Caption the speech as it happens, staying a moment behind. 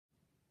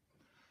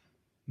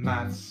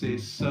Maths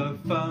is so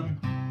fun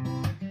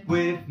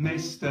with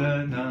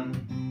Mr. Nunn,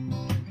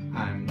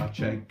 and my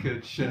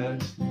checkered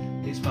shirt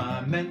is my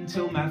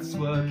mental maths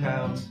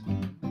workout.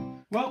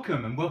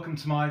 Welcome and welcome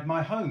to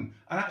my home.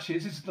 And actually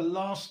this is the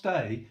last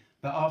day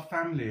that our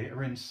family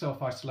are in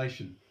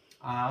self-isolation.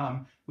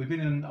 We've been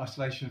in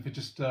isolation for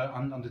just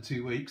under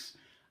 2 weeks,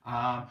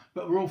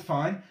 but we're all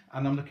fine,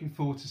 and I'm looking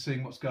forward to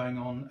seeing what's going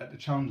on at the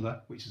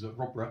Chandler, which is at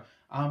Robborough,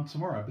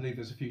 tomorrow. I believe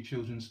there's a few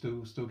children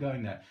still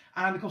going there,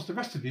 and of course the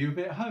rest of you will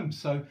be at home.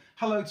 So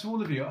hello to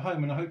all of you at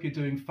home, and I hope you're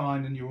doing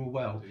fine and you're all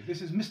well.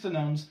 This is Mr.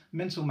 Nunn's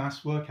mental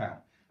maths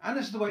workout, and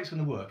this is the way it's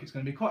going to work. It's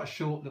going to be quite a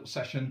short little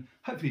session,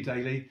 hopefully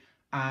daily,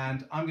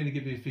 and I'm going to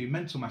give you a few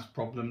mental maths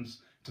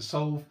problems to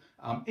solve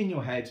in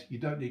your head. You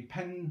don't need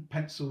pen,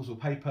 pencils or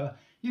paper.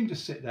 You can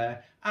just sit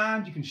there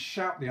and you can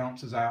shout the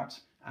answers out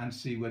and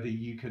see whether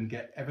you can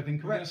get everything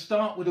correct. We're going to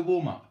start with a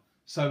warm-up.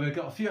 So we've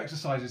got a few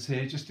exercises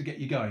here just to get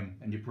you going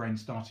and your brain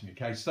starting,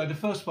 okay? So the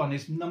first one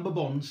is number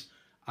bonds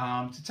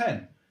to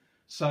 10.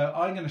 So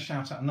I'm going to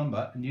shout out a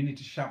number and you need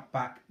to shout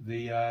back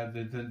the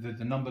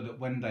number that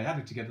when they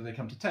added together they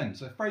come to 10.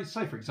 So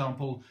say for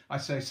example, I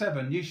say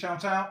 7, you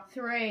shout out?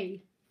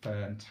 3.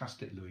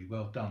 Fantastic, Louis,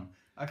 well done.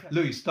 Okay,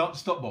 Louis, start the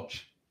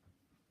stopwatch.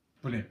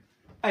 Brilliant.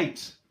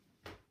 8,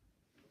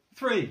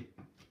 3,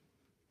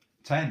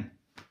 10,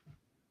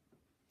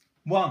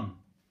 1,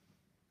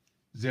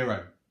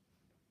 0,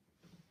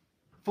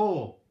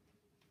 4,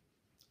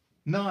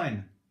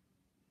 9,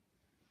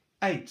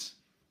 8,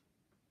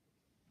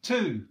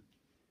 2,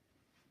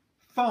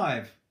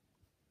 5,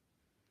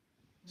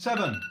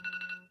 7.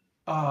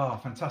 Ah,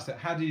 fantastic.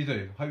 How do you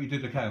do? Hope you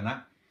did okay on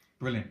that.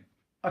 Brilliant.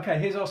 Okay,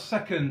 here's our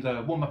second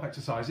warm-up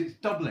exercise. It's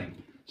doubling.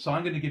 So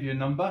I'm going to give you a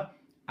number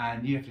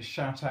and you have to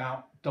shout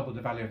out double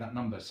the value of that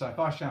number. So if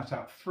I shout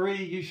out 3,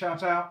 you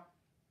shout out?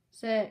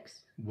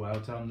 6. Well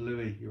done,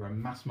 Louis. You're a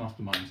maths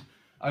mastermind.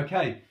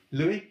 Okay,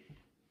 Louis,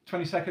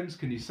 20 seconds.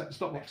 Can you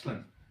stop?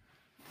 Excellent.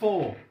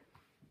 4,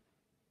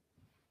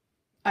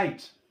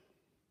 8,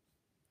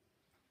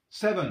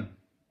 7,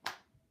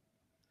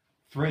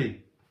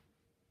 3,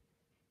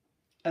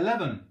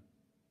 11,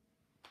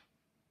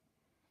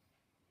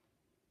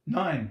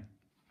 9,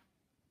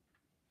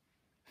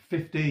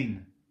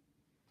 15,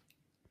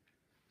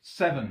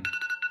 7.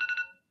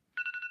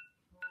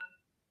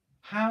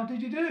 How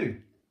did you do?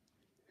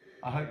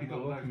 I hope you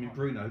got welcoming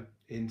Bruno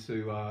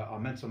into our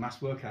mental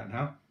maths workout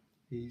now.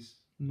 He's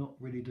not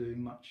really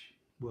doing much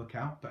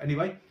workout, but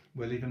anyway,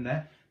 we'll leave him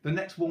there. The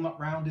next warm-up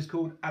round is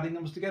called adding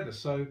numbers together.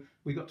 So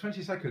we've got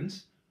 20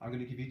 seconds. I'm going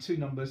to give you 2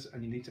 numbers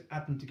and you need to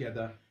add them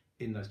together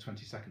in those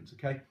 20 seconds,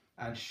 okay?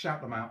 And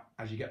shout them out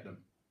as you get them.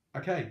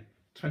 Okay,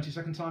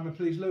 20-second timer,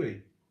 please,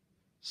 Louis.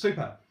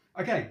 Super.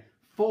 Okay,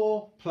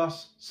 4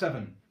 plus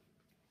 7.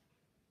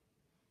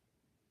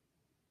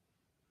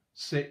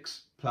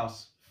 6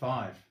 plus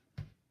 5.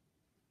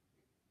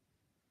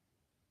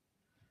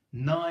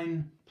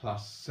 9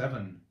 plus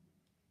 7.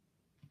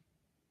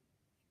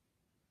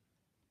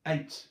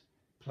 8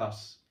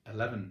 plus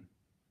 11.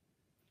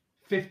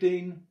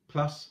 15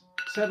 plus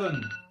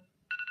 7.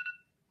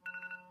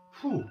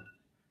 Whew.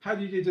 How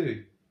did you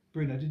do?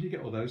 Bruno, did you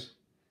get all those?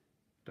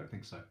 Don't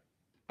think so.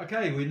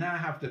 Okay, we now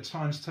have the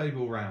times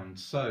table round.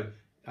 So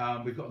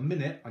we've got a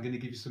minute. I'm going to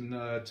give you some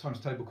times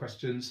table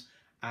questions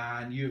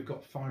and you've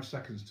got 5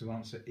 seconds to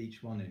answer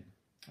each one in.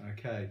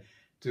 Okay,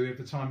 do we have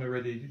the timer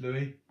ready,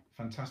 Louis?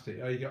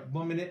 Fantastic. Oh, you got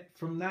 1 minute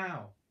from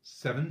now.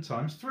 7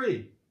 times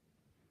 3.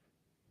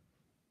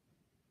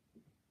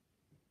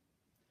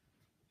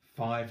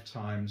 5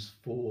 times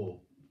 4.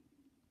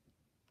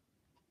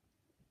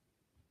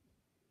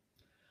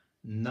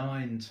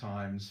 9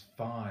 times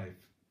 5.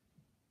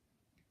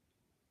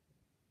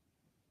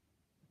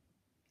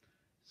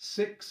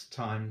 6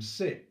 times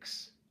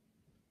 6.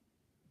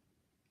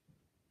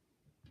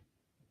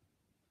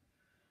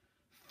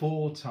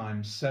 4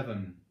 times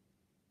 7.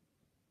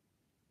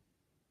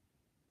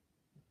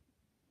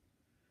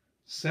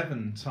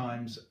 7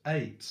 times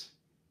 8.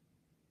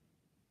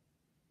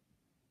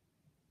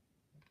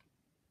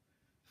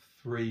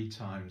 3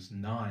 times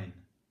 9.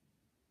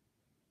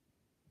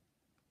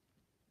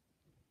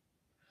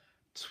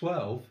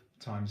 12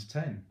 times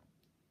 10.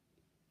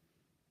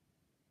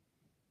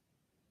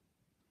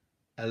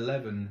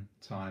 11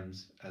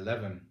 times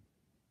 11.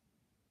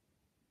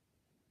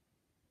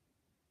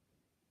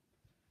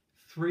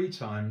 3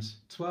 times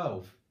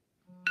 12.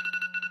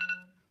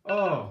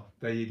 Oh,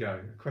 there you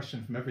go. A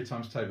question from every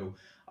times table.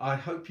 I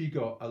hope you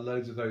got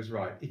loads of those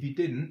right. If you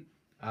didn't,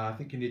 I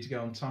think you need to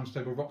go on Times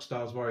Table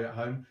Rockstars while you're at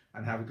home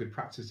and have a good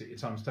practice at your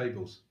times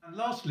tables. And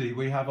lastly,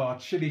 we have our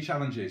chili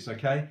challenges,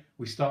 okay?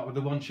 We start with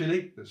the 1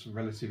 chili, that's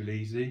relatively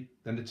easy,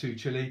 then the 2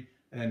 chili,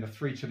 and then the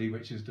 3 chili,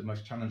 which is the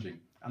most challenging.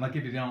 And I'll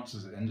give you the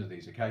answers at the end of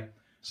these, okay?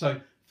 So,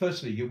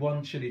 firstly, your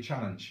 1 chili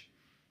challenge.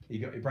 You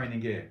got your brain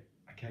in gear.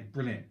 Okay,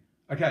 brilliant.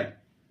 Okay,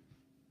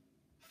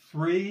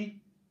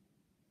 3,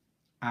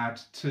 add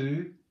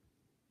 2,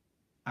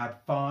 add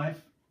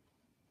 5,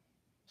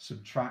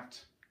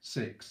 subtract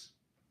 6.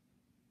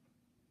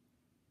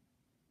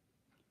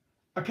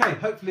 Okay,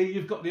 hopefully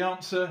you've got the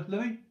answer,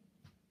 Louis.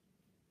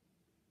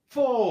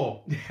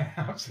 4. Yeah,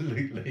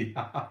 absolutely.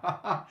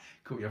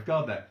 Caught you off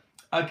guard there.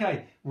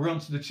 Okay, we're on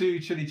to the 2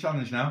 chili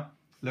challenge now.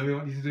 Louis, I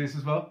want you to do this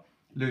as well.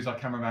 Louis our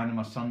cameraman and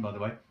my son, by the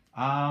way.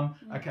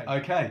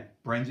 Okay,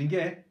 brains in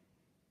gear.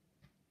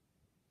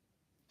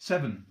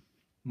 7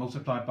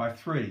 multiplied by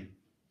 3.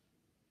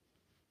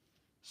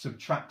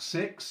 Subtract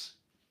 6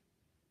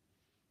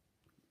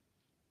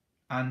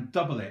 and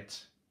double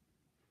it.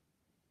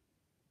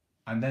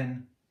 And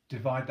then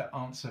divide that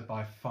answer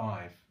by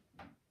 5.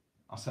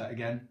 I'll say it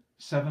again.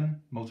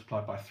 7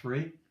 multiplied by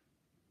 3,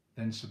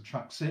 then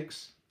subtract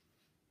 6,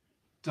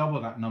 double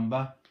that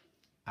number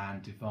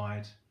and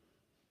divide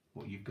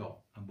what you've got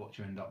and what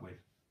you end up with.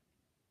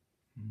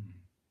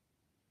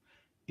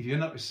 If you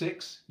end up with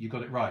 6, you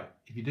got it right.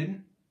 If you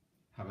didn't,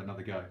 have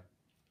another go.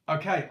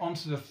 Okay, on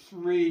to the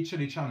 3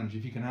 chili challenge,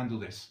 if you can handle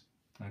this.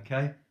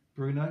 Okay,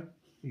 Bruno,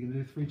 you going to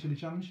do the 3 chili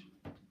challenge?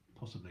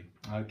 Possibly.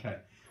 Okay,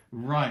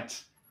 right.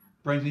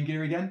 Brains in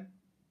gear again.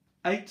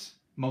 8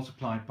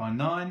 multiplied by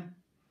 9.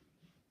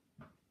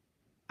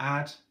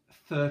 Add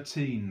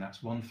 13,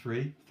 that's 1,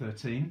 3,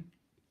 13.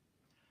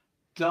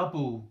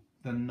 Double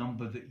the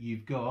number that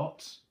you've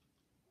got.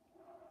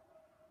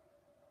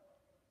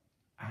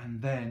 And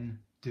then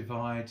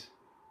divide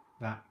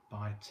that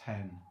by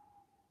 10.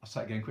 I'll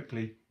say it again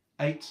quickly.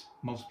 8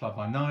 multiplied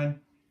by 9.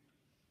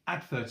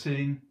 Add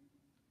 13.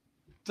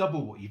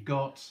 Double what you've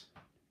got.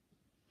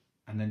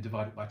 And then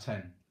divide it by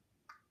 10.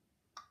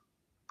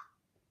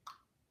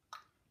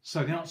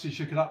 So the answer you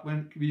should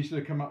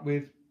have come up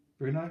with,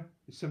 Bruno,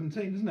 it's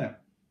 17, isn't it?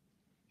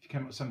 If you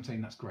came up with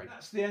 17, that's great.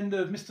 That's the end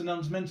of Mr.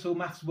 Nunn's mental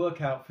maths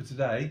workout for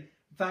today.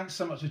 Thanks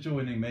so much for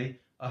joining me.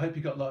 I hope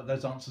you got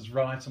those answers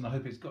right, and I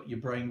hope it's got your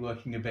brain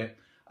working a bit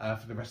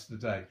for the rest of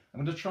the day.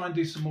 I'm going to try and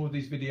do some more of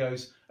these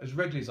videos as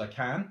regularly as I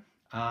can.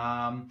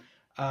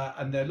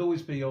 And they'll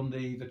always be on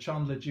the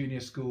Chandler Junior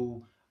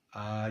School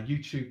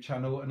YouTube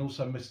channel and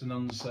also Mr.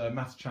 Nunn's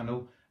maths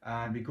channel.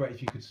 And it'd be great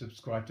if you could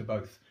subscribe to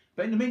both.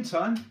 But in the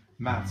meantime,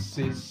 maths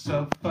is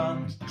so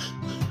fun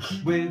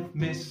with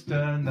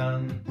Mr.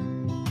 Nunn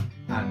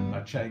and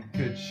my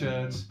checkered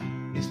shirt.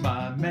 It's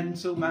my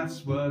mental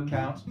maths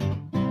workout.